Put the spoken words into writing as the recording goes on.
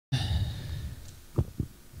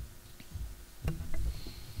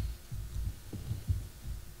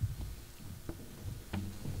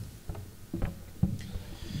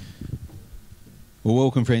Well,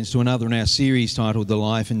 welcome, friends, to another in our series titled The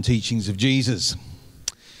Life and Teachings of Jesus.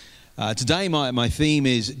 Today, my theme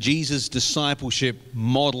is Jesus' Discipleship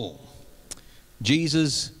Model.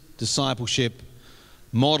 Jesus' Discipleship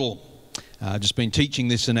Model. I've just been teaching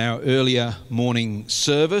this in our earlier morning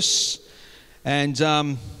service. And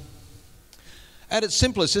at its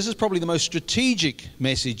simplest, this is probably the most strategic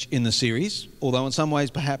message in the series, although in some ways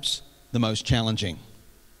perhaps the most challenging.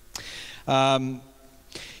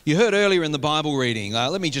 You heard earlier in the Bible reading,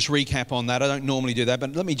 let me just recap on that. I don't normally do that,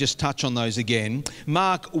 but let me just touch on those again.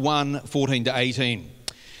 Mark 1, 14 to 18.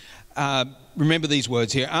 Remember these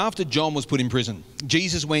words here. After John was put in prison,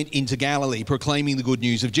 Jesus went into Galilee proclaiming the good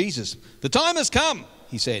news of Jesus. The time has come,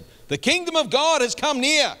 he said. The kingdom of God has come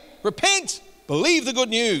near. Repent, believe the good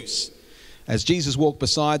news. As Jesus walked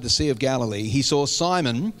beside the Sea of Galilee, he saw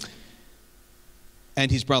Simon and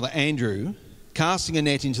his brother Andrew casting a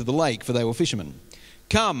net into the lake, for they were fishermen.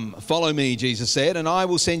 Come, follow me, Jesus said, and I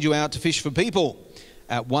will send you out to fish for people.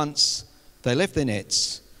 At once they left their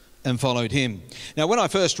nets and followed him. Now, when I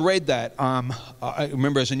first read that, I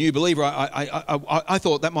remember as a new believer, I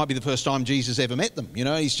thought that might be the first time Jesus ever met them. You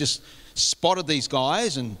know, he's just spotted these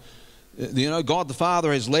guys and, God the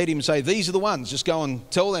Father has led him and say, these are the ones, just go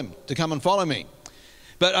and tell them to come and follow me.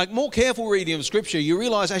 But a more careful reading of Scripture, you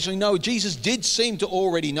realise actually, no, Jesus did seem to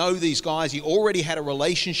already know these guys. He already had a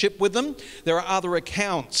relationship with them. There are other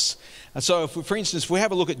accounts. And so, for instance, if we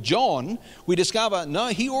have a look at John, we discover, no,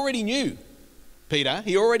 he already knew Peter.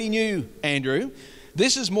 He already knew Andrew.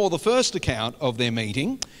 This is more the first account of their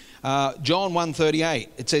meeting. John 1:38.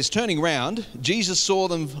 It says, turning round, Jesus saw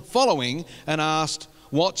them following and asked,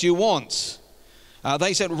 what do you want?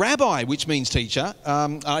 They said, Rabbi, which means teacher.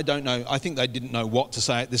 I don't know. I think they didn't know what to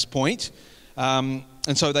say at this point. And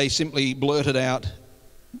so they simply blurted out,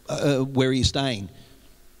 where are you staying?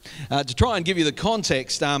 To try and give you the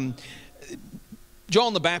context, John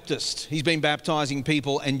the Baptist, he's been baptizing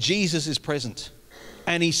people and Jesus is present.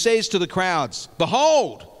 And he says to the crowds,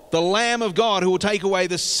 behold, the Lamb of God who will take away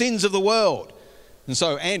the sins of the world. And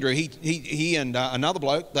so Andrew, he and another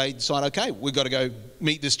bloke, they decide, okay, we've got to go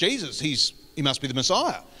meet this Jesus. He must be the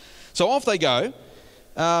Messiah. So off they go.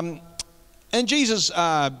 And Jesus,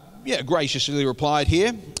 graciously replied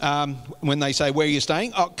here, when they say, where are you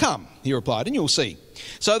staying? Oh, come, he replied, and you'll see.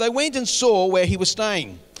 So they went and saw where he was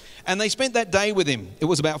staying. And they spent that day with him. It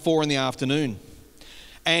was about 4 p.m.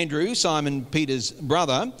 Andrew, Simon Peter's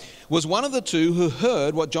brother, was one of the two who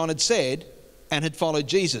heard what John had said and had followed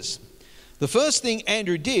Jesus. The first thing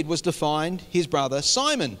Andrew did was to find his brother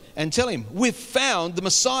Simon and tell him, we've found the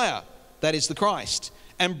Messiah, that is the Christ,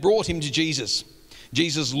 and brought him to Jesus.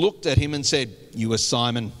 Jesus looked at him and said, you are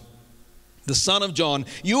Simon, the son of John.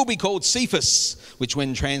 You will be called Cephas, which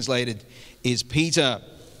when translated is Peter.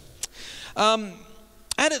 At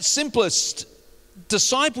its simplest,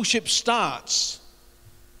 discipleship starts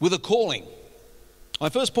with a calling. My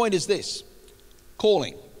first point is this,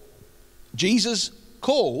 calling. Jesus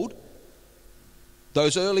called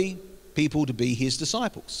those early people to be his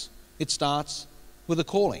disciples. It starts with a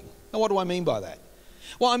calling. Now, what do I mean by that?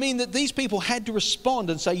 Well, I mean that these people had to respond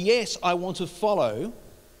and say, yes, I want to follow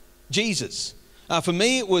Jesus. For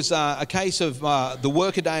me, it was a case of the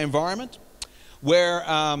workaday environment where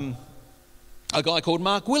a guy called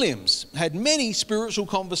Mark Williams had many spiritual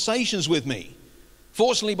conversations with me.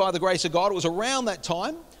 Fortunately, by the grace of God, it was around that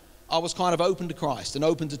time I was kind of open to Christ and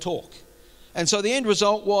open to talk. And so the end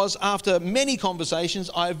result was, after many conversations,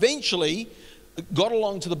 I eventually got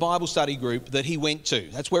along to the Bible study group that he went to.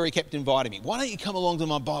 That's where he kept inviting me. Why don't you come along to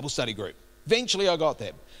my Bible study group? Eventually I got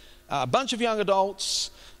there. A bunch of young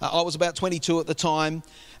adults. I was about 22 at the time.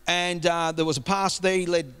 And there was a pastor there. He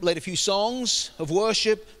led a few songs of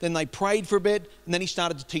worship. Then they prayed for a bit. And then he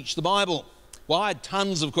started to teach the Bible. Well, I had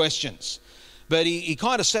tons of questions. But he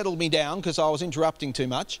kind of settled me down because I was interrupting too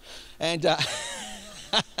much. And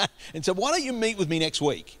and said, why don't you meet with me next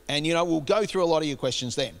week? And, we'll go through a lot of your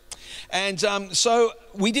questions then. And so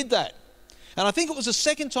we did that. And I think it was the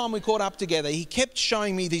second time we caught up together. He kept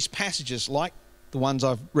showing me these passages like the ones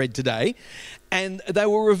I've read today. And they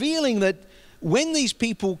were revealing that when these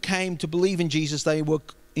people came to believe in Jesus, they were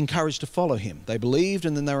encouraged to follow him. They believed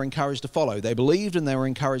and then they were encouraged to follow. They believed and they were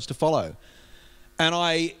encouraged to follow. And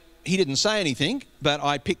he didn't say anything, but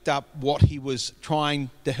I picked up what he was trying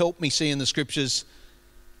to help me see in the scriptures,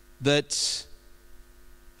 that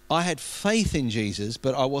I had faith in Jesus,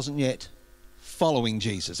 but I wasn't yet following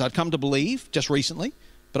Jesus. I'd come to believe just recently,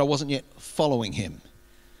 but I wasn't yet following him.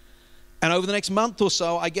 And over the next month or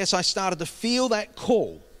so, I guess I started to feel that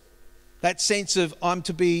call, that sense of I'm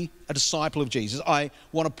to be a disciple of Jesus. I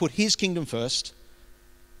want to put his kingdom first.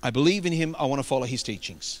 I believe in him. I want to follow his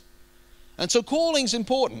teachings. And so calling's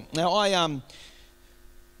important. Now, I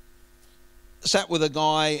sat with a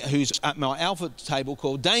guy who's at my alpha table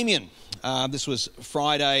called Damien. This was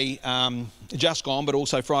Friday just gone, but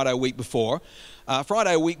also Friday a week before.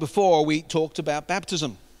 Friday a week before, we talked about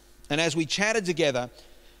baptism. And as we chatted together,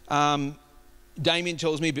 Damien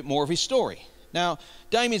tells me a bit more of his story. Now,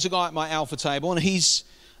 Damien's a guy at my alpha table, and his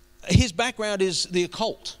background is the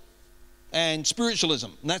occult and spiritualism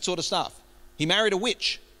and that sort of stuff. He married a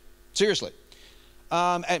witch, seriously.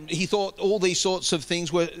 And he thought all these sorts of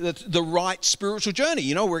things were the right spiritual journey.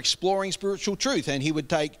 You know, we're exploring spiritual truth, and he would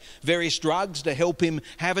take various drugs to help him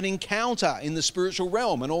have an encounter in the spiritual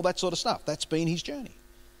realm and all that sort of stuff. That's been his journey.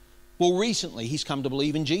 Well, recently he's come to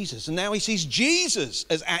believe in Jesus, and now he sees Jesus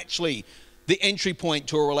as actually the entry point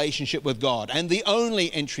to a relationship with God and the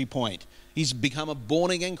only entry point. He's become a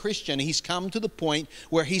born-again Christian. He's come to the point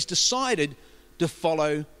where he's decided to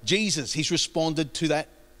follow Jesus. He's responded to that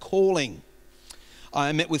calling.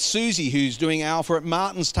 I met with Susie, who's doing Alpha at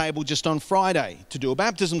Martin's table just on Friday to do a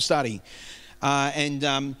baptism study.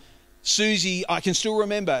 Susie, I can still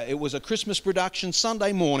remember, it was a Christmas production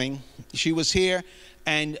Sunday morning. She was here,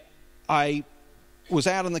 and I was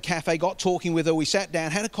out in the cafe, got talking with her. We sat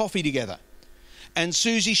down, had a coffee together. And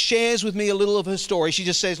Susie shares with me a little of her story. She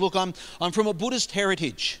just says, look, I'm from a Buddhist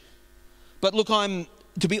heritage. But look,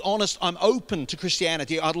 to be honest, I'm open to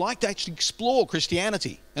Christianity. I'd like to actually explore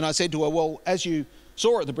Christianity. And I said to her, well, as you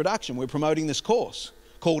saw at the production, we're promoting this course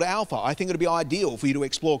called Alpha. I think it would be ideal for you to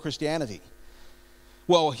explore Christianity.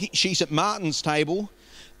 Well, she's at Martin's table,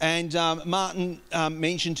 and Martin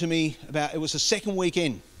mentioned to me about, it was the second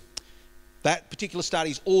weekend. That particular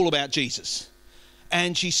study is all about Jesus.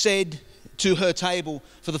 And she said to her table,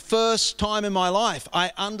 for the first time in my life,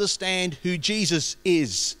 I understand who Jesus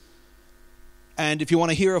is. And if you want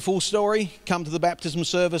to hear a full story, come to the baptism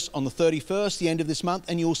service on the 31st, the end of this month,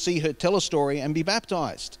 and you'll see her tell a story and be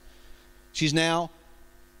baptized. She's now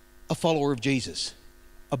a follower of Jesus,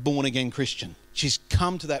 a born-again Christian. She's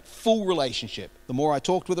come to that full relationship. The more I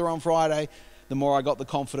talked with her on Friday, the more I got the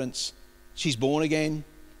confidence. She's born again.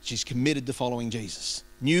 She's committed to following Jesus.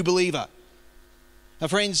 New believer. Now,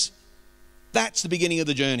 friends, that's the beginning of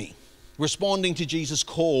the journey. Responding to Jesus'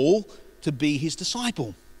 call to be his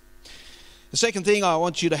disciple. The second thing I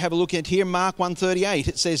want you to have a look at here, Mark 1:38,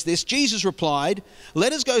 it says this, Jesus replied,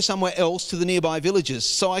 let us go somewhere else to the nearby villages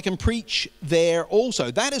so I can preach there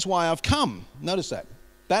also. That is why I've come. Notice that.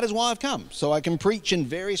 That is why I've come, so I can preach in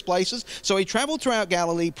various places. So he traveled throughout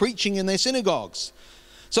Galilee, preaching in their synagogues.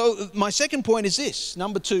 So my second point is this,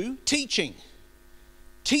 number 2, teaching.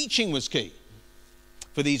 Teaching was key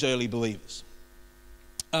for these early believers.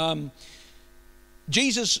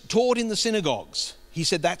 Jesus taught in the synagogues. He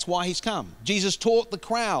said that's why he's come. Jesus taught the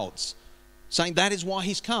crowds, saying that is why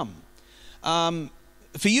he's come.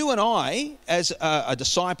 For you and I, as a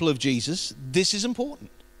disciple of Jesus, this is important.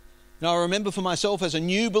 Now, I remember for myself as a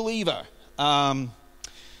new believer, I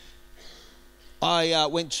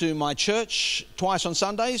went to my church twice on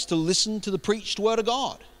Sundays to listen to the preached Word of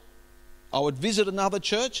God. I would visit another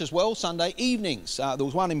church as well Sunday evenings. There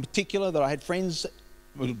was one in particular that I had friends,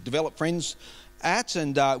 developed friends at,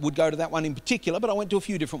 and would go to that one in particular, but I went to a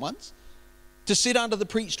few different ones to sit under the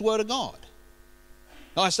preached Word of God.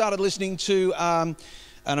 I started listening to an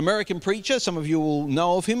American preacher. Some of you will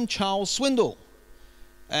know of him, Charles Swindoll.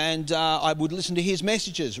 And I would listen to his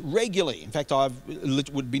messages regularly. In fact, it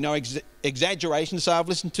would be no exaggeration to say I've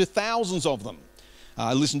listened to thousands of them.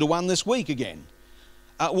 I listened to one this week again.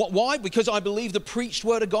 Why? Because I believe the preached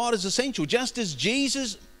Word of God is essential. Just as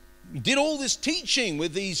Jesus did all this teaching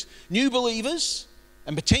with these new believers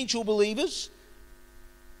and potential believers,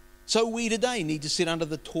 so we today need to sit under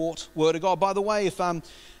the taught Word of God. By the way, if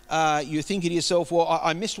you're thinking to yourself, well,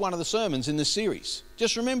 I missed one of the sermons in this series,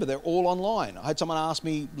 just remember they're all online. I had someone ask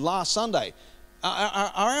me last Sunday,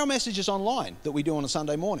 are our messages online that we do on a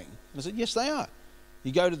Sunday morning? And I said, yes, they are.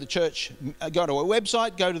 You go to the church, go to our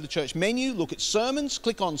website, go to the church menu, look at sermons,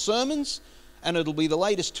 click on sermons, and it'll be the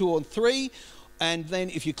latest 2 or 3. And then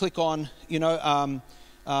if you click on,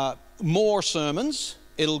 more sermons,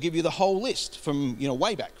 it'll give you the whole list from,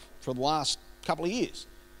 way back for the last couple of years.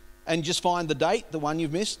 And just find the date, the one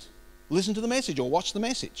you've missed, listen to the message or watch the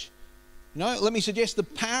message. Let me suggest the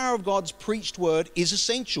power of God's preached word is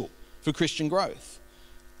essential for Christian growth.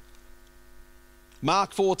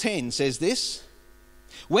 Mark 4:10 says this,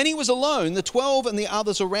 when he was alone, the 12 and the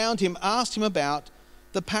others around him asked him about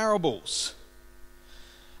the parables.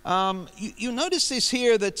 You notice this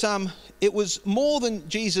here that it was more than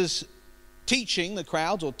Jesus teaching the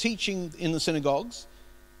crowds or teaching in the synagogues.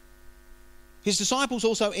 His disciples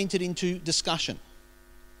also entered into discussion.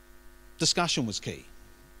 Discussion was key.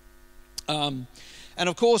 And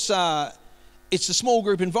of course, it's a small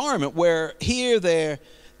group environment where here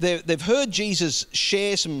they've heard Jesus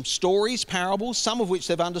share some stories, parables, some of which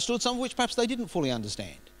they've understood, some of which perhaps they didn't fully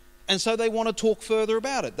understand. And so they want to talk further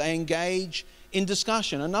about it. They engage in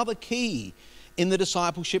discussion. Another key in the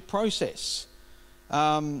discipleship process.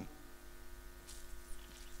 I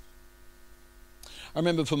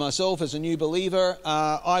remember for myself as a new believer,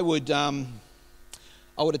 I would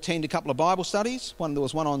attend a couple of Bible studies. There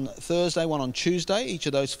was one on Thursday, one on Tuesday, each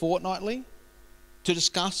of those fortnightly, to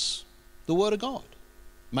discuss the Word of God.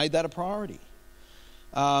 Made that a priority.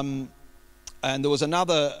 And there was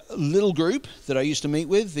another little group that I used to meet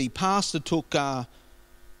with. The pastor took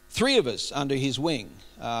 3 of us under his wing,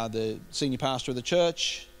 the senior pastor of the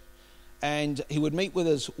church, and he would meet with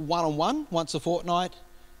us one-on-one once a fortnight,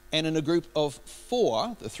 and in a group of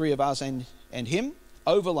 4, the 3 of us and him,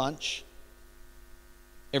 over lunch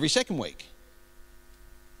every second week.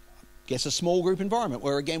 I guess a small group environment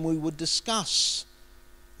where again we would discuss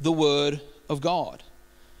the Word of God.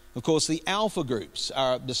 Of course, the alpha groups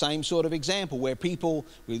are the same sort of example where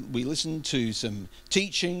we listen to some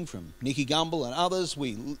teaching from Nicky Gumbel and others.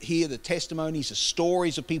 We hear the testimonies, the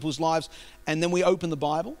stories of people's lives, and then we open the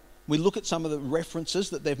Bible. We look at some of the references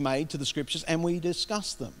that they've made to the scriptures and we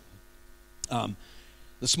discuss them.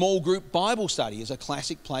 The small group Bible study is a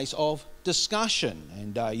classic place of discussion.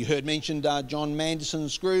 And you heard mentioned John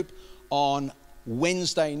Manderson's group on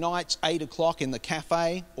Wednesday nights, 8 o'clock in the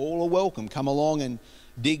cafe. All are welcome. Come along and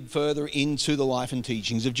dig further into the life and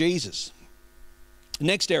teachings of Jesus.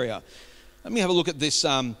 Next area. Let me have a look at this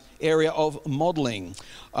area of modelling.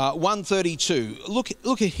 132. Look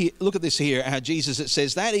at this here, how Jesus, it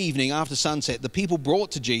says, that evening after sunset, the people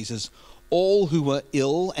brought to Jesus all who were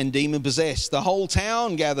ill and demon-possessed. The whole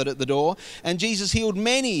town gathered at the door, and Jesus healed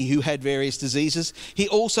many who had various diseases. He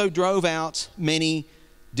also drove out many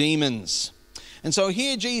demons. And so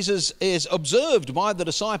here Jesus is observed by the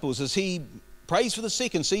disciples as he prays for the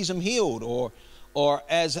sick and sees them healed, or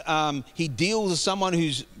as he deals with someone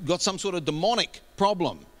who's got some sort of demonic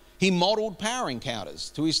problem. He modelled power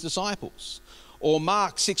encounters to his disciples. Or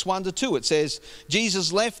Mark 6:1-2, it says,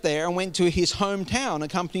 Jesus left there and went to his hometown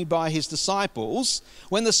accompanied by his disciples.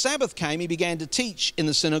 When the Sabbath came, he began to teach in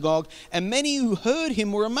the synagogue, and many who heard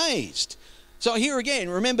him were amazed. So here again,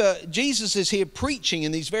 remember, Jesus is here preaching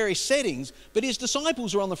in these various settings, but his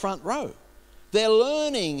disciples are on the front row. They're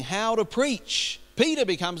learning how to preach. Peter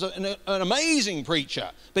becomes an amazing preacher,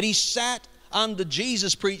 but he sat under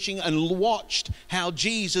Jesus preaching and watched how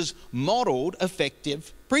Jesus modelled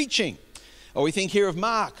effective preaching. Or we think here of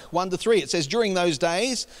Mark 1-3. It says, during those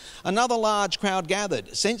days, another large crowd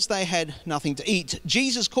gathered. Since they had nothing to eat,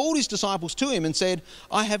 Jesus called his disciples to him and said,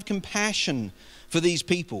 I have compassion for these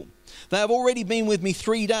people. They have already been with me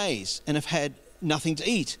 3 days and have had nothing to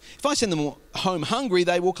eat. If I send them home hungry,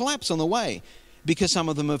 they will collapse on the way, because some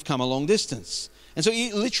of them have come a long distance. And so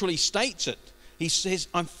he literally states it. He says,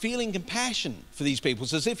 I'm feeling compassion for these people.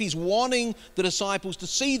 It's as if he's wanting the disciples to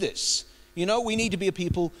see this. You know, we need to be a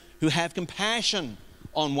people who have compassion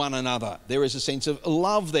on one another. There is a sense of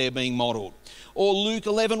love there being modelled. Or Luke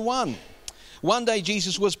 11:1. One day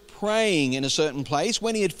Jesus was praying in a certain place.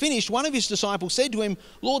 When he had finished, one of his disciples said to him,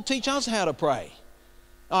 Lord, teach us how to pray.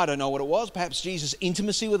 I don't know what it was. Perhaps Jesus'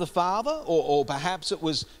 intimacy with the Father, or perhaps it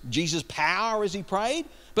was Jesus' power as he prayed.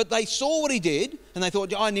 But they saw what he did and they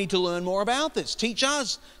thought, I need to learn more about this. Teach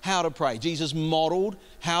us how to pray. Jesus modelled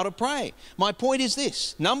how to pray. My point is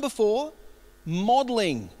this. Number 4,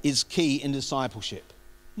 modelling is key in discipleship.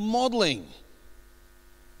 Modelling,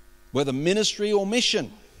 whether ministry or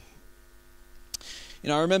mission. You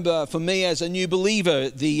know, I remember for me as a new believer,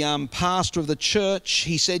 the pastor of the church,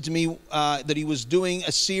 he said to me that he was doing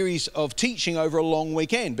a series of teaching over a long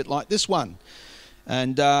weekend, but like this one.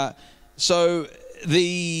 And so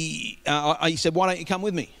he said, why don't you come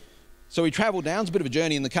with me? So we travelled down. It's a bit of a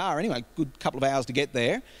journey in the car anyway, good couple of hours to get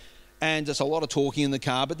there. And just a lot of talking in the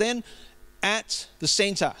car. But then at the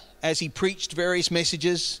centre, as he preached various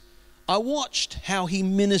messages, I watched how he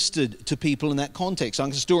ministered to people in that context. I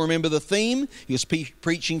can still remember the theme. He was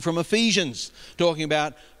preaching from Ephesians, talking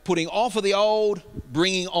about putting off of the old,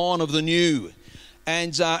 bringing on of the new.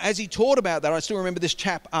 And as he taught about that, I still remember this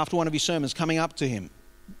chap after one of his sermons coming up to him,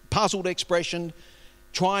 puzzled expression,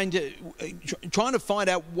 trying to find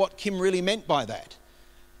out what Kim really meant by that.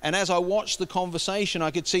 And as I watched the conversation,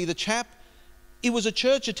 I could see the chap, he was a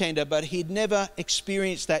church attender, but he'd never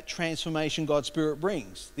experienced that transformation God's Spirit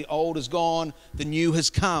brings. The old has gone, the new has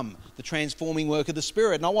come, the transforming work of the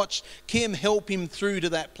Spirit. And I watched Kim help him through to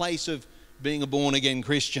that place of being a born-again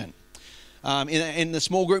Christian. In the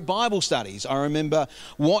small group Bible studies, I remember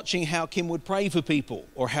watching how Kim would pray for people,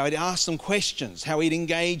 or how he'd ask them questions, how he'd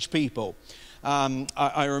engage people.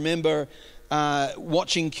 I remember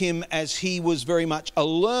watching Kim as he was very much a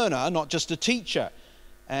learner, not just a teacher.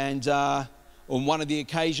 And on one of the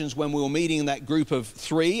occasions when we were meeting in that group of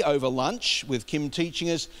 3 over lunch with Kim teaching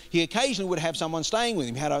us, he occasionally would have someone staying with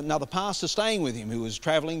him. He had another pastor staying with him who was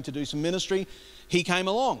travelling to do some ministry. He came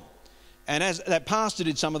along. And as that pastor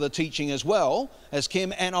did some of the teaching as well as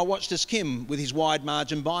Kim, and I watched as Kim, with his wide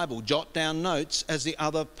margin Bible, jot down notes as the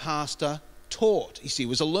other pastor taught. You see, he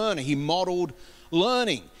was a learner. He modelled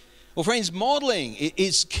learning. Well, friends, modelling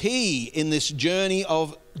is key in this journey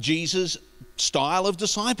of Jesus' style of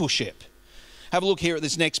discipleship. Have a look here at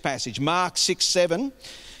this next passage, Mark 6:7.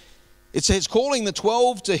 It says, calling the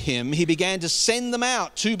 12 to him, he began to send them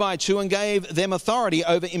out 2 by 2 and gave them authority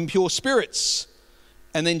over impure spirits.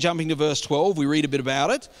 And then jumping to verse 12, we read a bit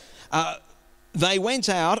about it. They went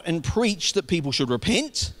out and preached that people should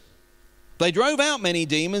repent. They drove out many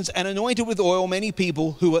demons and anointed with oil many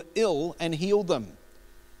people who were ill and healed them.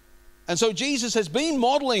 And so Jesus has been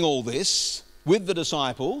modelling all this with the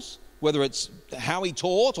disciples, whether it's how he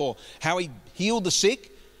taught or how he healed the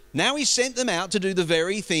sick. Now he sent them out to do the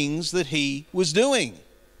very things that he was doing.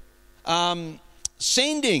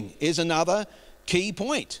 Sending is another key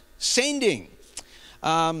point. Sending.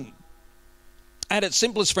 At its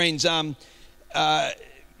simplest, friends,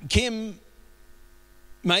 Kim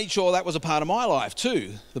made sure that was a part of my life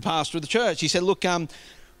too, the pastor of the church. He said, look,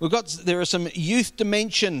 there are some youth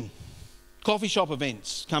dimension coffee shop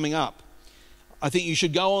events coming up. I think you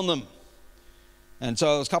should go on them. And so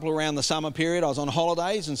there was a couple around the summer period. I was on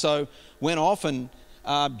holidays, and so went off and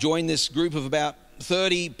joined this group of about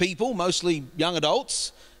 30 people, mostly young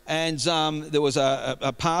adults. And there was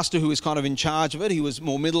a pastor who was kind of in charge of it. He was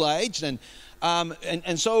more middle-aged.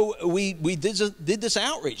 And so we did this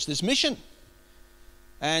outreach, this mission.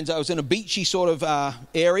 And I was in a beachy sort of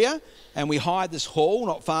area, and we hired this hall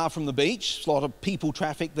not far from the beach. A lot of people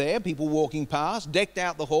traffic there, people walking past, decked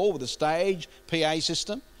out the hall with a stage, PA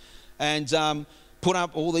system, and put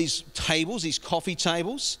up all these tables, these coffee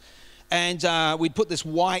tables. And we'd put this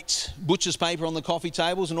white butcher's paper on the coffee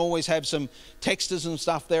tables and always have some texters and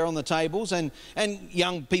stuff there on the tables. And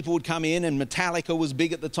young people would come in, and Metallica was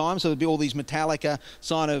big at the time, so there'd be all these Metallica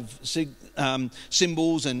sign of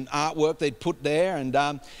symbols and artwork they'd put there. And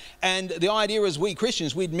the idea is we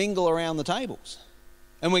Christians, we'd mingle around the tables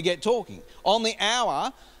and we'd get talking. On the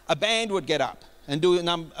hour, a band would get up and do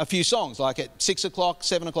a few songs, like at 6 o'clock,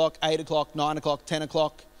 7 o'clock, 8 o'clock, 9 o'clock, 10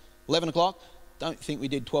 o'clock, 11 o'clock. Don't think we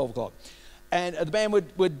did 12 o'clock. And the band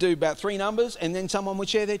would do about 3 numbers, and then someone would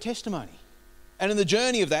share their testimony. And in the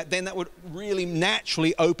journey of that, then that would really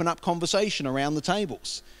naturally open up conversation around the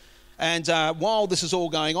tables. And while this is all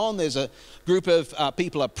going on, there's a group of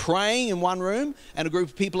people are praying in one room, and a group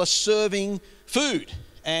of people are serving food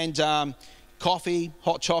and coffee,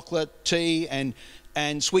 hot chocolate, tea,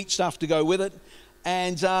 and sweet stuff to go with it.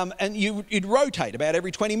 And you'd rotate about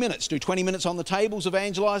every 20 minutes, do 20 minutes on the tables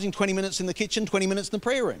evangelizing, 20 minutes in the kitchen, 20 minutes in the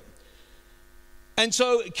prayer room. And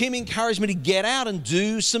so Kim encouraged me to get out and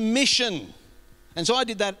do some mission. And so I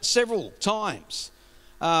did that several times.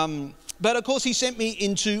 But of course he sent me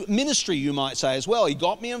into ministry, you might say, as well. He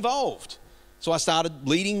got me involved. So I started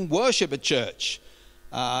leading worship at church.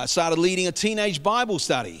 I started leading a teenage Bible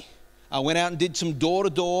study. I went out and did some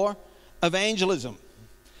door-to-door evangelism.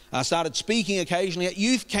 I started speaking occasionally at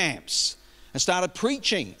youth camps and started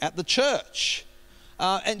preaching at the church.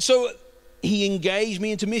 And so he engaged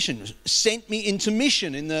me into mission, sent me into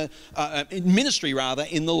mission in ministry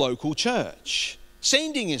in the local church.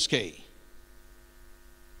 Sending is key.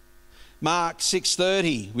 Mark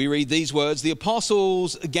 6:30, we read these words, the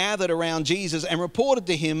apostles gathered around Jesus and reported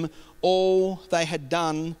to him all they had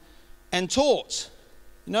done and taught.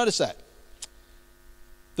 Notice that.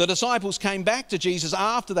 The disciples came back to Jesus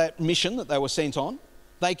after that mission that they were sent on.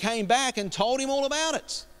 They came back and told him all about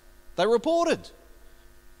it. They reported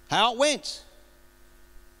how it went.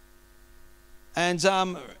 And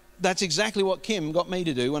that's exactly what Kim got me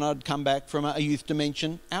to do when I'd come back from a youth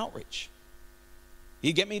dimension outreach.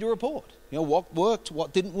 He'd get me to report, what worked,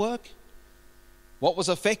 what didn't work, what was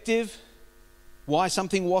effective, why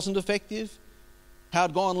something wasn't effective, how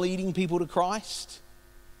I'd gone leading people to Christ.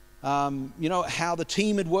 How the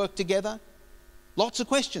team had worked together. Lots of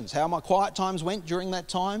questions. How my quiet times went during that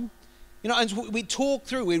time. And we'd talk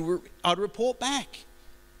through. I'd report back.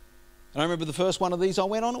 And I remember the first one of these I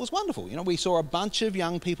went on. It was wonderful. We saw a bunch of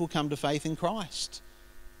young people come to faith in Christ.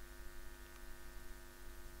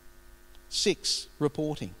 6,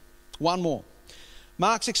 reporting. One more.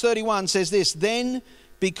 Mark 6:31 says this, then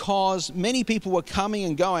because many people were coming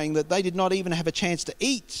and going that they did not even have a chance to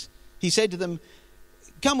eat. He said to them,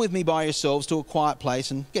 "Come with me by yourselves to a quiet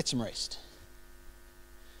place and get some rest."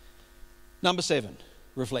 Number 7,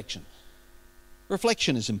 reflection.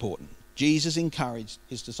 Reflection is important. Jesus encouraged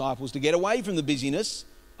his disciples to get away from the busyness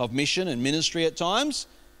of mission and ministry at times.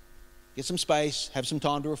 Get some space, have some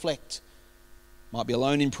time to reflect. Might be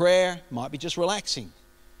alone in prayer, might be just relaxing,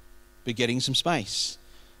 but getting some space.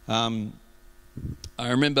 I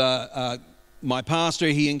remember my pastor,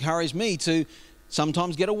 he encouraged me to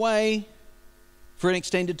sometimes get away for an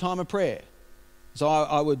extended time of prayer. So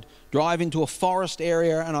I would drive into a forest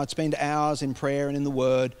area and I'd spend hours in prayer and in the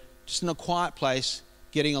Word, just in a quiet place,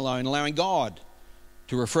 getting alone, allowing God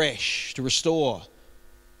to refresh, to restore,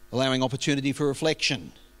 allowing opportunity for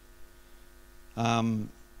reflection.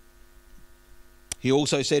 He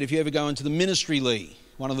also said, if you ever go into the ministry league,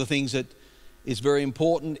 one of the things that is very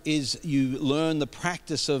important is you learn the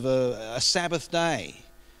practice of a Sabbath day,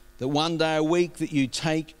 that one day a week that you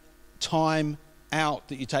take time out,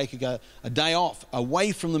 that you take a day off,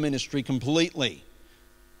 away from the ministry completely.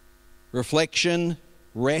 Reflection,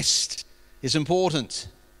 rest is important.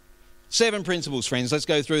 7 principles, friends. Let's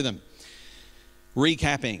go through them.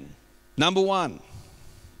 Recapping. Number 1,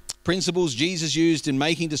 principles Jesus used in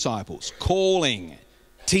making disciples: calling,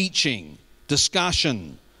 teaching,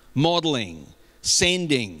 discussion, modeling,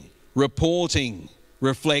 sending, reporting,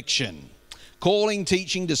 reflection. Calling,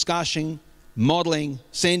 teaching, discussion, modeling,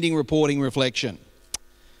 sending, reporting, reflection.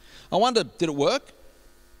 I wonder, did it work?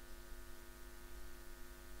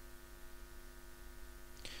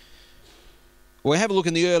 Well, we have a look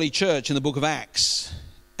in the early church in the book of Acts.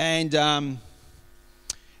 And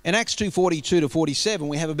in Acts 2:42 to 47,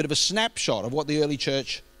 we have a bit of a snapshot of what the early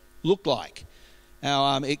church looked like.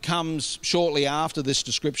 Now, it comes shortly after this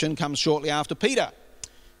description, comes shortly after Peter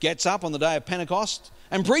gets up on the day of Pentecost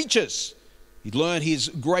and preaches. He'd learned his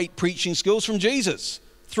great preaching skills from Jesus.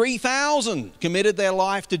 3,000 committed their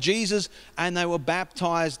life to Jesus and they were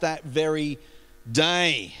baptized that very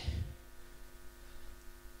day.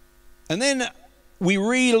 And then we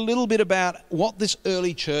read a little bit about what this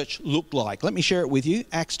early church looked like. Let me share it with you.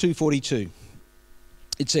 Acts 2:42.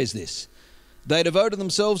 It says this: "They devoted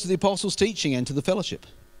themselves to the apostles' teaching and to the fellowship,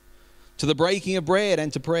 to the breaking of bread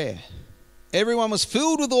and to prayer. Everyone was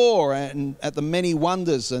filled with awe at the many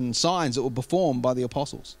wonders and signs that were performed by the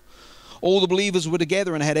apostles. All the believers were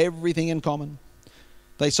together and had everything in common.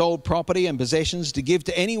 They sold property and possessions to give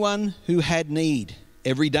to anyone who had need.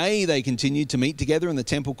 Every day they continued to meet together in the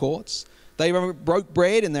temple courts. They broke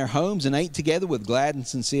bread in their homes and ate together with glad and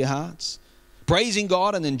sincere hearts, praising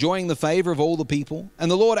God and enjoying the favor of all the people.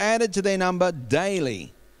 And the Lord added to their number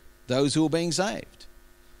daily those who were being saved."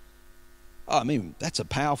 I mean, that's a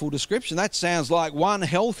powerful description. That sounds like one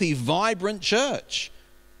healthy, vibrant church.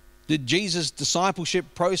 Did Jesus'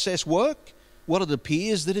 discipleship process work? Well, it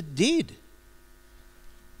appears that it did.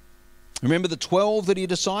 Remember the 12 that he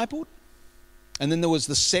discipled? And then there was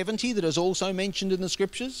the 70 that is also mentioned in the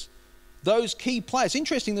scriptures. Those key players.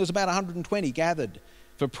 Interesting, there was about 120 gathered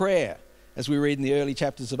for prayer as we read in the early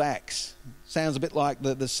chapters of Acts. Sounds a bit like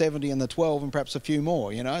the 70 and the 12 and perhaps a few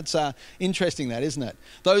more, you know. It's interesting that, isn't it?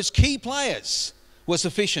 Those key players were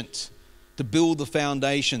sufficient to build the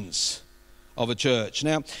foundations of a church.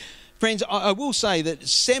 Now, friends, I will say that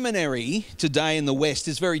seminary today in the West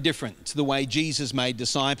is very different to the way Jesus made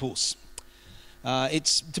disciples.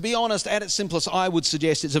 It's, to be honest, at its simplest, I would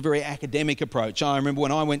suggest it's a very academic approach. I remember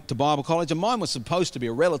when I went to Bible college, and mine was supposed to be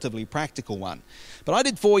a relatively practical one. But I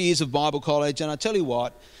did 4 years of Bible college, and I tell you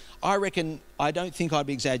what, I reckon, I don't think I'd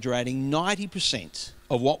be exaggerating, 90%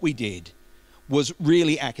 of what we did was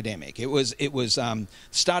really academic. It was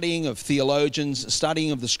studying of theologians,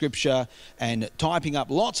 studying of the scripture, and typing up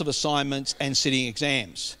lots of assignments and sitting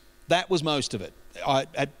exams. That was most of it.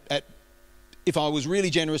 If I was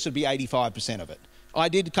really generous, it'd be 85% of it. I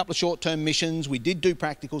did a couple of short-term missions. We did do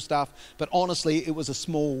practical stuff, but honestly, it was a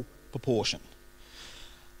small proportion.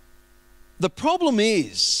 The problem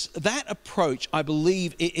is that approach, I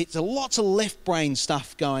believe, it's lots of left-brain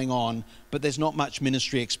stuff going on, but there's not much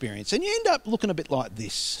ministry experience. And you end up looking a bit like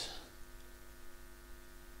this.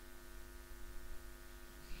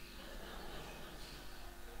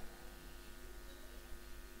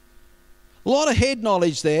 A lot of head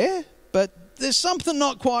knowledge there, but there's something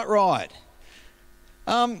not quite right.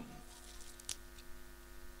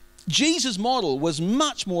 Jesus' model was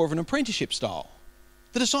much more of an apprenticeship style.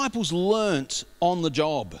 The disciples learnt on the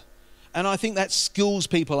job, and I think that skills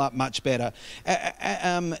people up much better.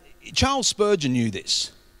 Charles Spurgeon knew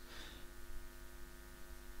this.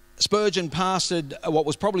 Spurgeon pastored what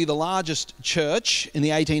was probably the largest church in the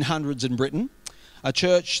 1800s in Britain. a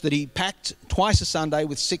church that he packed twice a Sunday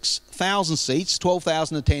with 6,000 seats,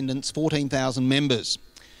 12,000 attendants, 14,000 members.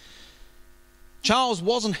 Charles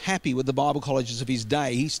wasn't happy with the Bible colleges of his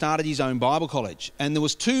day. He started his own Bible college, and there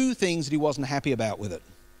was two things that he wasn't happy about with it.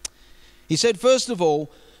 He said, first of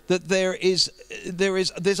all, that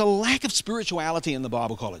there's a lack of spirituality in the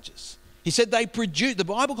Bible colleges. He said the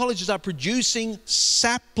Bible colleges are producing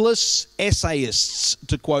sapless essayists,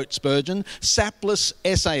 to quote Spurgeon, sapless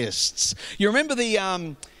essayists. You remember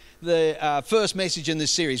the first message in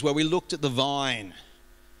this series where we looked at the vine,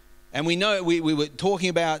 and we know we were talking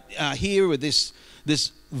about here with this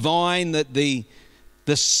vine, that the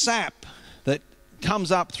sap that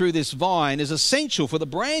comes up through this vine is essential for the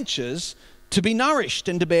branches to be nourished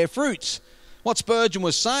and to bear fruits. What Spurgeon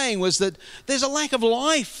was saying was that there's a lack of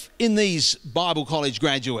life in these Bible college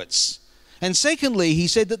graduates. And secondly, he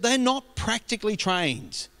said that they're not practically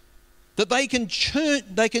trained, that they can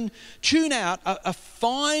tune out a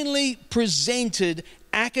finely presented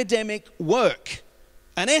academic work,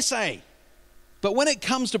 an essay. But when it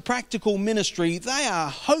comes to practical ministry, they are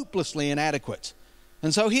hopelessly inadequate.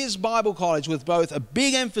 And so his Bible college, with both a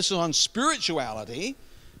big emphasis on spirituality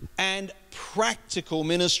and practical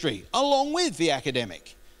ministry, along with the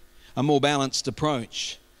academic, a more balanced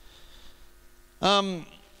approach. I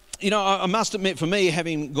must admit, for me,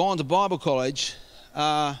 having gone to Bible college,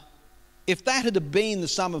 if that had been the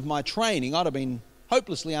sum of my training, I'd have been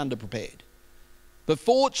hopelessly underprepared. But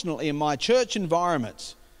fortunately, in my church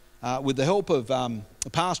environment, with the help of the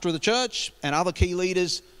pastor of the church and other key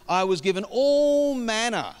leaders, I was given all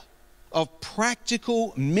manner of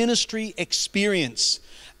practical ministry experience.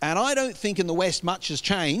 And I don't think in the West much has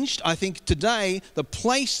changed. I think today the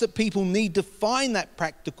place that people need to find that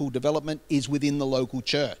practical development is within the local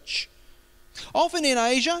church. Often in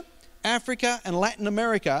Asia, Africa and Latin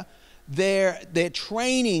America,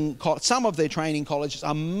 some of their training colleges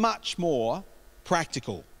are much more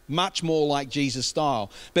practical, much more like Jesus' style.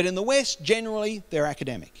 But in the West, generally, they're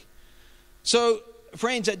academic. So,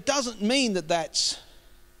 friends, it doesn't mean that that's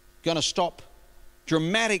going to stop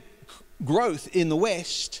dramatic growth in the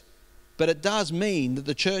West, but it does mean that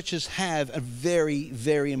the churches have a very,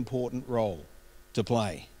 very important role to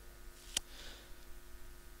play.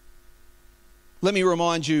 Let me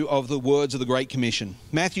remind you of the words of the Great Commission.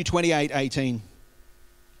 Matthew 28:18.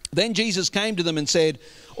 Then Jesus came to them and said,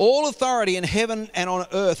 "All authority in heaven and on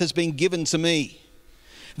earth has been given to me.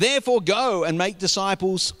 Therefore go and make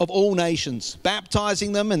disciples of all nations,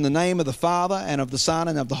 baptizing them in the name of the Father and of the Son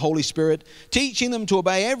and of the Holy Spirit, teaching them to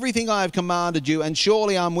obey everything I have commanded you, and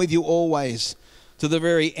surely I'm with you always to the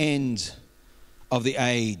very end of the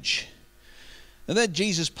age." And then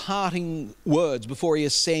Jesus' parting words before he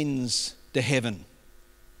ascends to heaven.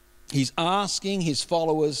 He's asking his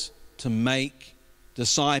followers to make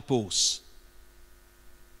disciples.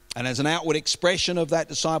 And as an outward expression of that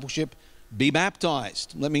discipleship, be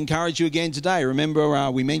baptized. Let me encourage you again today. Remember,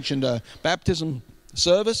 we mentioned a baptism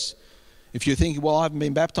service. If you're thinking, well, I haven't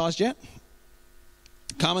been baptized yet,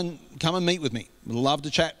 come and meet with me. We'd love to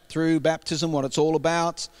chat through baptism, what it's all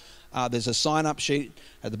about. There's a sign-up sheet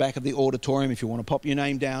at the back of the auditorium. If you want to pop your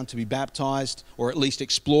name down to be baptized, or at least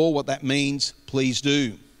explore what that means, please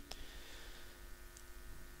do.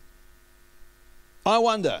 I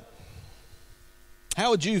wonder,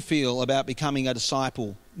 how would you feel about becoming a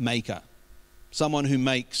disciple maker? Someone who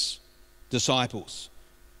makes disciples,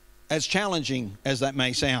 as challenging as that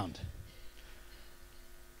may sound.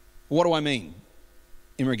 What do I mean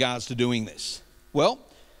in regards to doing this? Well,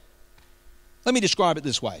 let me describe it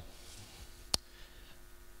this way.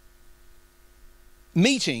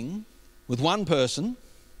 Meeting with one person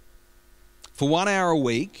for 1 hour a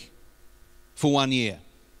week for 1 year.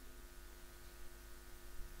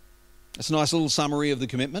 That's a nice little summary of the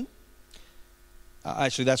commitment.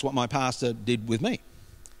 Actually, that's what my pastor did with me.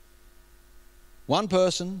 One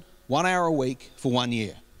person, 1 hour a week for 1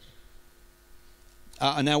 year.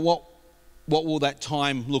 Now, what will that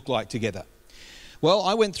time look like together? Well,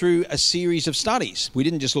 I went through a series of studies. We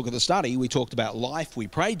didn't just look at the study. We talked about life. We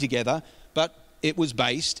prayed together. But it was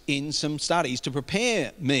based in some studies to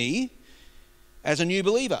prepare me as a new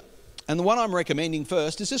believer. And the one I'm recommending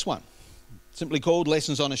first is this one. Simply called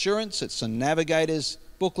Lessons on Assurance. It's a navigator's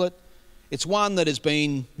booklet. It's one that has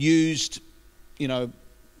been used,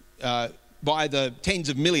 by the tens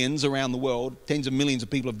of millions around the world. Tens of millions of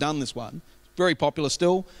people have done this one. Very popular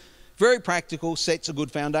still. Very practical, sets a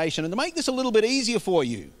good foundation. And to make this a little bit easier for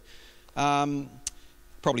you,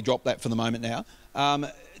 probably drop that for the moment now.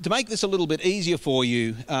 To make this a little bit easier for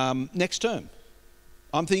you, next term,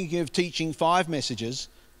 I'm thinking of teaching 5 messages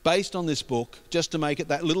based on this book, just to make it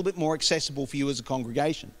that little bit more accessible for you as a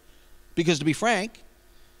congregation. Because to be frank,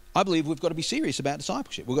 I believe we've got to be serious about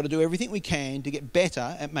discipleship. We've got to do everything we can to get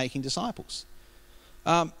better at making disciples.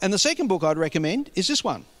 And the second book I'd recommend is this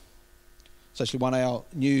one. It's actually one our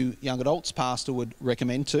new young adults pastor would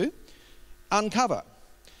recommend too. Uncover.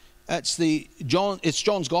 It's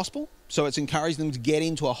John's gospel, so it's encouraging them to get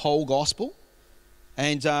into a whole gospel.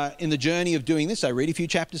 And in the journey of doing this, they read a few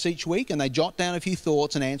chapters each week and they jot down a few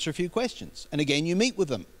thoughts and answer a few questions. And again, you meet with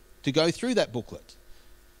them to go through that booklet,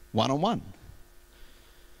 one-on-one.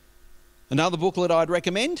 Another booklet I'd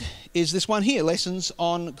recommend is this one here, Lessons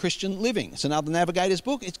on Christian Living. It's another Navigator's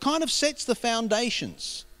book. It kind of sets the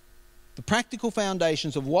foundations, the practical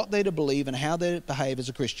foundations of what they're to believe and how they behave as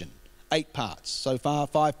a Christian. 8 parts. So far,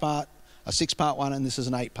 5-part, a 6-part one, and this is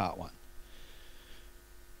an 8-part one.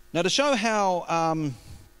 Now, to show how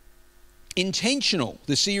intentional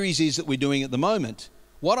the series is that we're doing at the moment,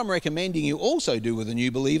 what I'm recommending you also do with a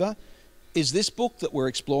new believer is this book that we're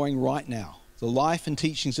exploring right now, The Life and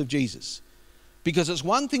Teachings of Jesus. Because it's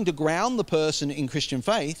one thing to ground the person in Christian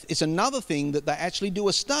faith, it's another thing that they actually do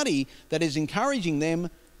a study that is encouraging them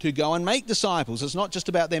to go and make disciples. It's not just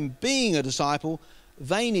about them being a disciple,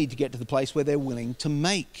 they need to get to the place where they're willing to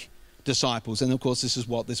make disciples. And of course, this is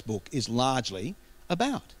what this book is largely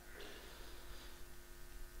about.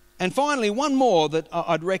 And finally, one more that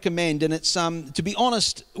I'd recommend, and it's, to be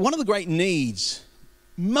honest, one of the great needs,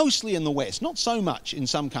 mostly in the West, not so much in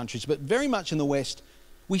some countries, but very much in the West,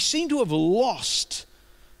 we seem to have lost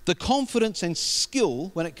the confidence and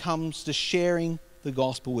skill when it comes to sharing the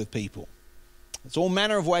gospel with people. There's all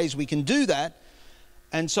manner of ways we can do that.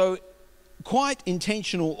 And so quite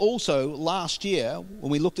intentional also last year,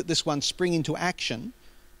 when we looked at this one, Spring into Action,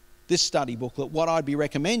 this study booklet, what I'd be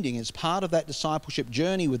recommending is part of that discipleship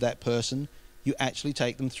journey with that person, you actually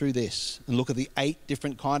take them through this and look at the 8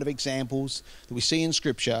 different kind of examples that we see in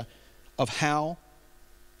Scripture of how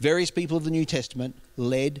various people of the New Testament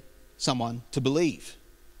led someone to believe.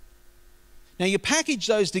 Now you package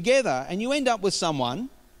those together and you end up with someone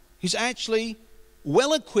who's actually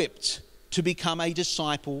well equipped to become a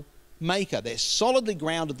disciple maker. They're solidly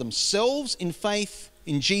grounded themselves in faith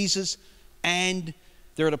in Jesus, and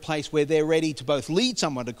they're at a place where they're ready to both lead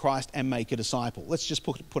someone to Christ and make a disciple. Let's just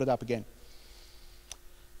put it up again.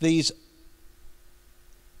 These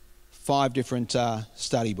 5 different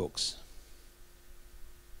study books.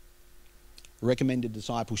 Recommended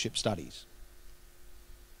discipleship studies.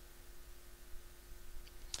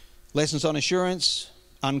 Lessons on Assurance,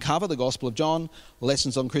 Uncover, the Gospel of John,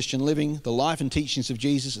 Lessons on Christian Living, The Life and Teachings of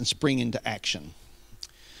Jesus, and Spring into Action.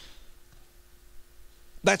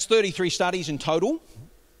 That's 33 studies in total.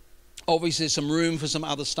 Obviously, there's some room for some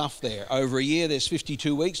other stuff there. Over a year, there's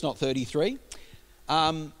 52 weeks, not 33.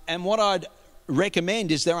 And what I'd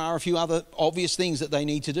recommend is there are a few other obvious things that they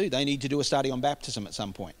need to do. They need to do a study on baptism at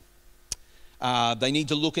some point. They need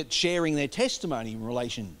to look at sharing their testimony in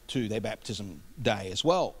relation to their baptism day as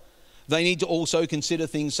well. They need to also consider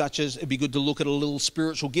things such as, it'd be good to look at a little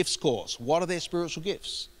spiritual gifts course. What are their spiritual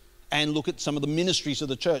gifts? And look at some of the ministries of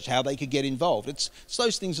the church, how they could get involved. It's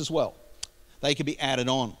those things as well. They could be added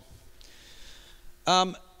on.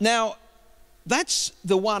 Now, that's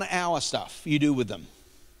the 1 hour stuff you do with them.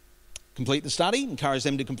 Complete the study, encourage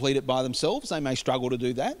them to complete it by themselves. They may struggle to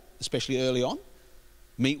do that, especially early on.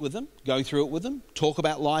 Meet with them, go through it with them, talk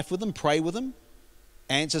about life with them, pray with them,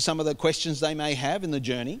 answer some of the questions they may have in the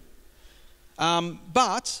journey.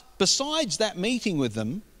 But besides that meeting with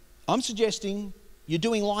them, I'm suggesting you're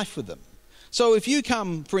doing life with them. So if you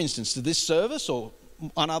come, for instance, to this service or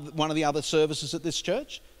one of the other services at this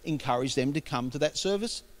church, encourage them to come to that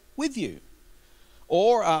service with you.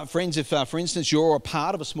 Or friends, if for instance you're a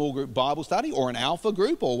part of a small group Bible study or an alpha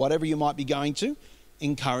group or whatever you might be going to,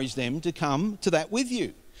 encourage them to come to that with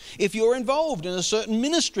you. If you're involved in a certain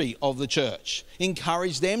ministry of the church,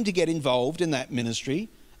 encourage them to get involved in that ministry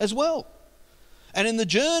as well. And in the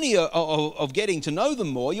journey of getting to know them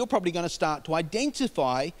more, you're probably going to start to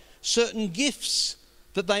identify certain gifts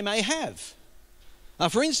that they may have.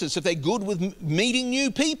 For instance, if they're good with meeting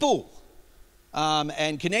new people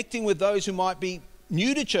and connecting with those who might be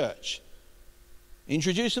new to church,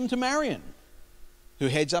 introduce them to Marion, who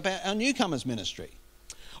heads up our newcomers ministry.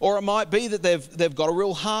 Or it might be that they've got a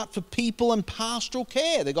real heart for people and pastoral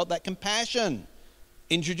care. They've got that compassion.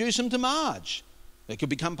 Introduce them to Marge. They could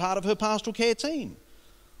become part of her pastoral care team.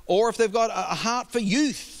 Or if they've got a heart for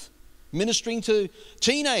youth, ministering to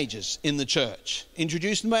teenagers in the church,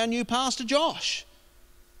 introduce them to our new pastor, Josh.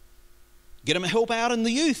 Get them help out in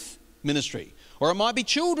the youth ministry. Or it might be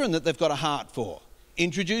children that they've got a heart for.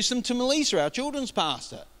 Introduce them to Melissa, our children's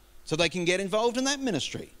pastor, so they can get involved in that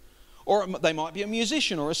ministry. Or they might be a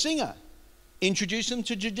musician or a singer. introduce them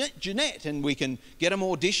to Jeanette, and we can get them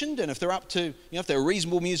auditioned, and if they're up to, if they're a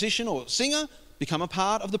reasonable musician or singer, become a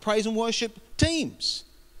part of the praise and worship teams.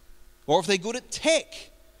 Or if they're good at tech,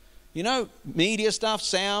 media stuff,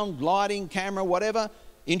 sound, lighting, camera, whatever,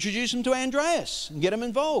 introduce them to Andreas and get them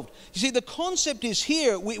involved. You see, the concept is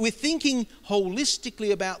here, we're thinking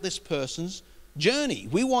holistically about this person's journey.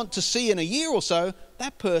 We want to see in a year or so,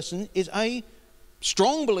 that person is a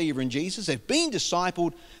strong believer in Jesus. They've been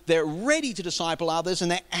discipled, they're ready to disciple others, and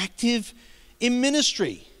they're active in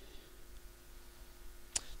ministry.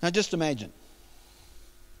 Now just imagine.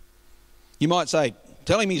 You might say,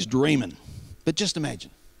 tell him he's dreaming, but just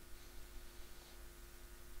imagine.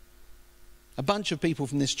 A bunch of people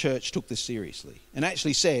from this church took this seriously and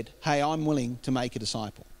actually said, hey, I'm willing to make a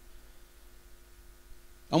disciple.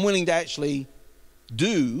 I'm willing to actually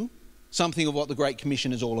do something of what the Great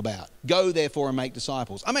Commission is all about. Go, therefore, and make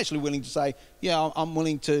disciples. I'm actually willing to say, I'm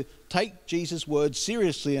willing to take Jesus' words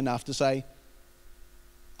seriously enough to say,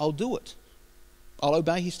 I'll do it. I'll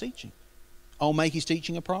obey his teaching. I'll make his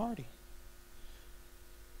teaching a priority.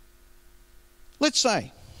 Let's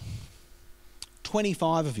say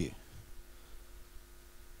 25 of you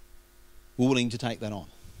were willing to take that on.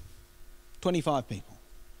 25 people.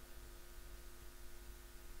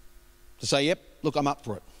 To say, yep, look, I'm up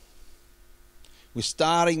for it. We're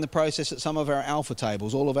starting the process at some of our alpha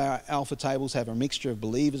tables. All of our alpha tables have a mixture of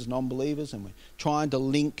believers, non-believers, and we're trying to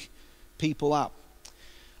link people up.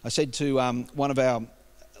 I said to one of our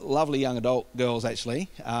lovely young adult girls, actually,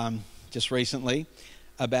 just recently,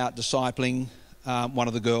 about discipling one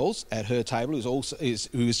of the girls at her table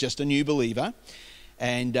who was just a new believer.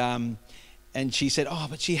 And she said,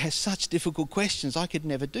 but she has such difficult questions. I could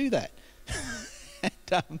never do that.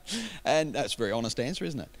 And that's a very honest answer,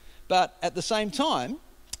 isn't it? But at the same time,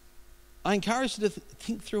 I encourage you to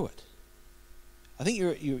think through it. I think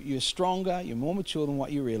you're stronger, you're more mature than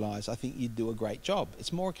what you realise. I think you'd do a great job.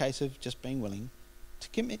 It's more a case of just being willing to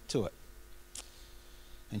commit to it.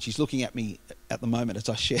 And she's looking at me at the moment as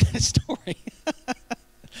I share that story.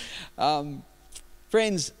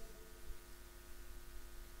 Friends,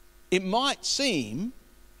 it might seem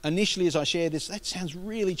initially as I share this, that sounds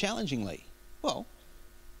really challengingly. Well,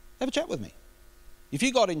 have a chat with me. If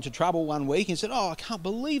you got into trouble one week and said, I can't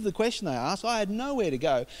believe the question they asked, I had nowhere to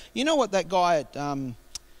go. You know what that guy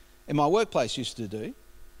in my workplace used to do?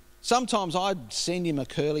 Sometimes I'd send him a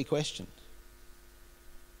curly question.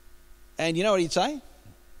 And you know what he'd say?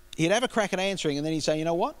 He'd have a crack at answering, and then he'd say, you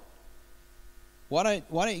know what? Why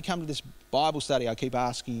don't you come to this Bible study I keep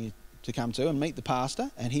asking you to come to and meet the pastor,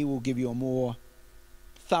 and he will give you a more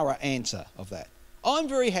thorough answer of that. I'm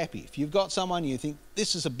very happy. If you've got someone you think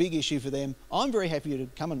this is a big issue for them, I'm very happy to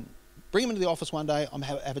come and bring them into the office one day and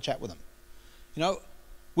have a chat with them.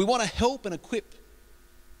 We want to help and equip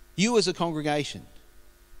you as a congregation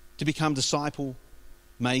to become disciple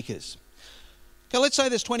makers. Okay, let's say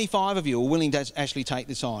there's 25 of you who are willing to actually take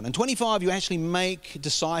this on, and 25 of you actually make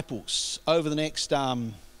disciples over the next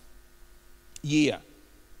year.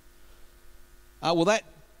 Well, that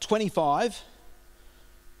 25...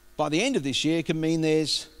 by the end of this year, it can mean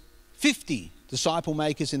there's 50 disciple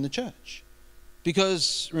makers in the church.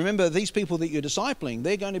 Because remember, these people that you're discipling,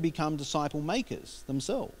 they're going to become disciple makers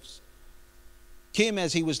themselves. Kim,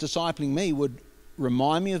 as he was discipling me, would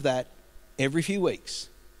remind me of that every few weeks.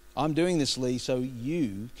 I'm doing this, Lee, so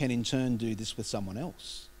you can in turn do this with someone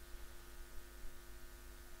else.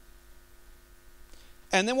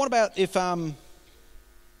 And then what about if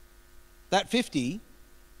that 50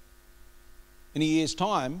 in a year's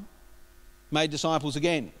time made disciples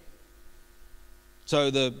again?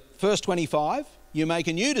 So the first 25, you make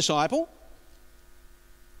a new disciple,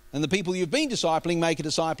 and the people you've been discipling make a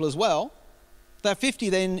disciple as well. That 50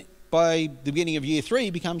 then, by the beginning of year 3,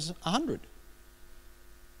 becomes 100.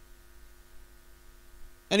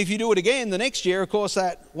 And if you do it again the next year, of course,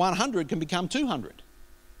 that 100 can become 200.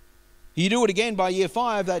 You do it again by year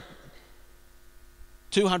 5, that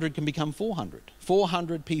 200 can become 400.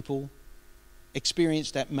 400 people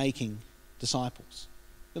experienced at making disciples.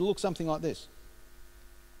 It'll look something like this.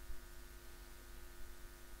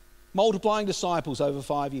 Multiplying disciples over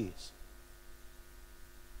 5 years.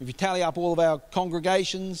 If you tally up all of our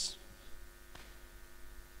congregations,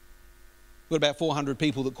 we've got about 400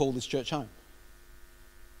 people that call this church home.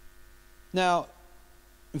 Now,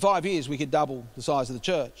 in 5 years we could double the size of the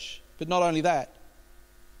church, but not only that,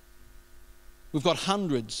 we've got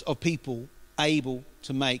hundreds of people able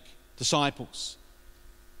to make disciples.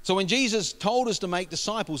 So when Jesus told us to make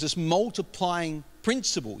disciples, this multiplying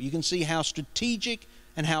principle, you can see how strategic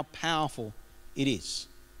and how powerful it is.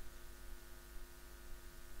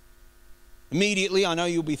 Immediately, I know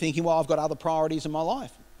you'll be thinking, well, I've got other priorities in my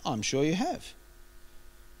life. I'm sure you have.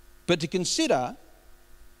 But to consider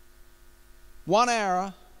 1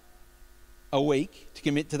 hour a week to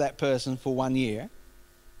commit to that person for 1 year,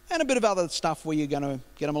 and a bit of other stuff where you're going to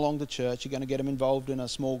get them along to church, you're going to get them involved in a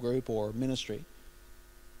small group or a ministry.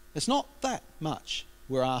 It's not that much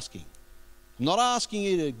we're asking. I'm not asking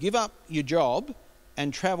you to give up your job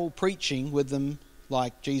and travel preaching with them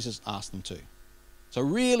like Jesus asked them to. So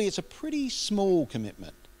really, it's a pretty small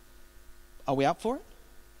commitment. Are we up for it?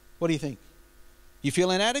 What do you think? You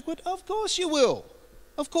feel inadequate? Of course you will.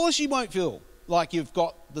 Of course you won't feel like you've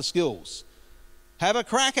got the skills. Have a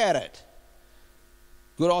crack at it.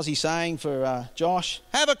 Good Aussie saying for Josh,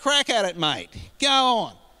 have a crack at it, mate. Go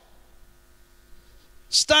on.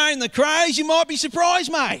 Stone the crows, you might be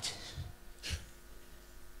surprised, mate.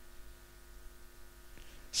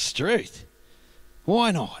 It's truth.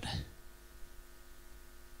 Why not?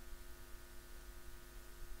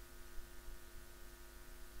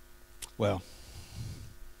 Well,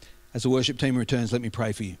 as the worship team returns, let me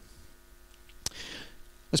pray for you.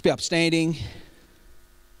 Let's be upstanding.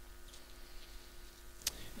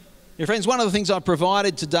 Dear friends, one of the things I've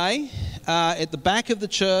provided today at the back of the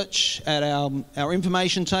church at our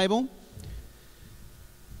information table,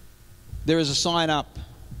 there is a sign-up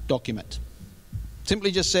document.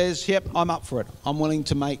 Simply just says, yep, I'm up for it. I'm willing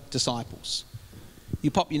to make disciples.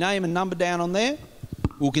 You pop your name and number down on there.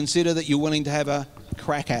 We'll consider that you're willing to have a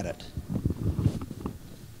crack at it.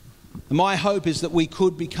 And my hope is that we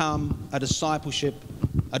could become a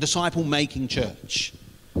disciple-making church.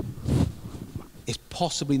 It's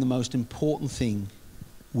possibly the most important thing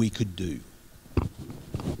we could do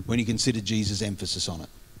when you consider Jesus' emphasis on it.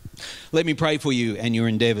 Let me pray for you and your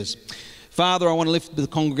endeavours. Father, I want to lift the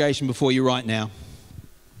congregation before you right now.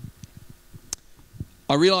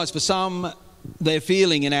 I realise for some, they're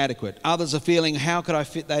feeling inadequate. Others are feeling, how could I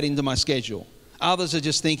fit that into my schedule? Others are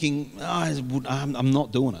just thinking, I'm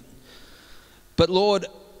not doing it. But Lord,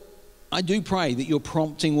 I do pray that your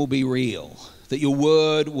prompting will be real, that your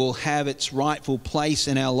word will have its rightful place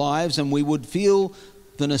in our lives, and we would feel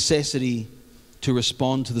the necessity to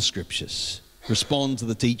respond to the scriptures, respond to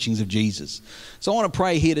the teachings of Jesus. So I want to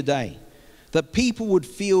pray here today that people would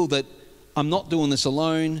feel that I'm not doing this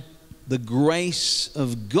alone. The grace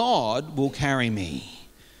of God will carry me.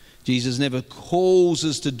 Jesus never calls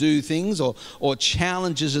us to do things or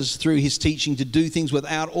challenges us through his teaching to do things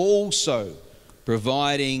without also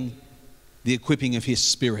providing the equipping of his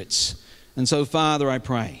spirits. And so, Father, I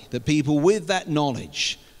pray that people with that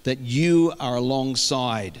knowledge that you are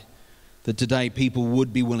alongside, that today people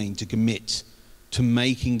would be willing to commit to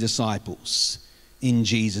making disciples in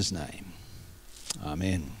Jesus' name.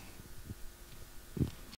 Amen.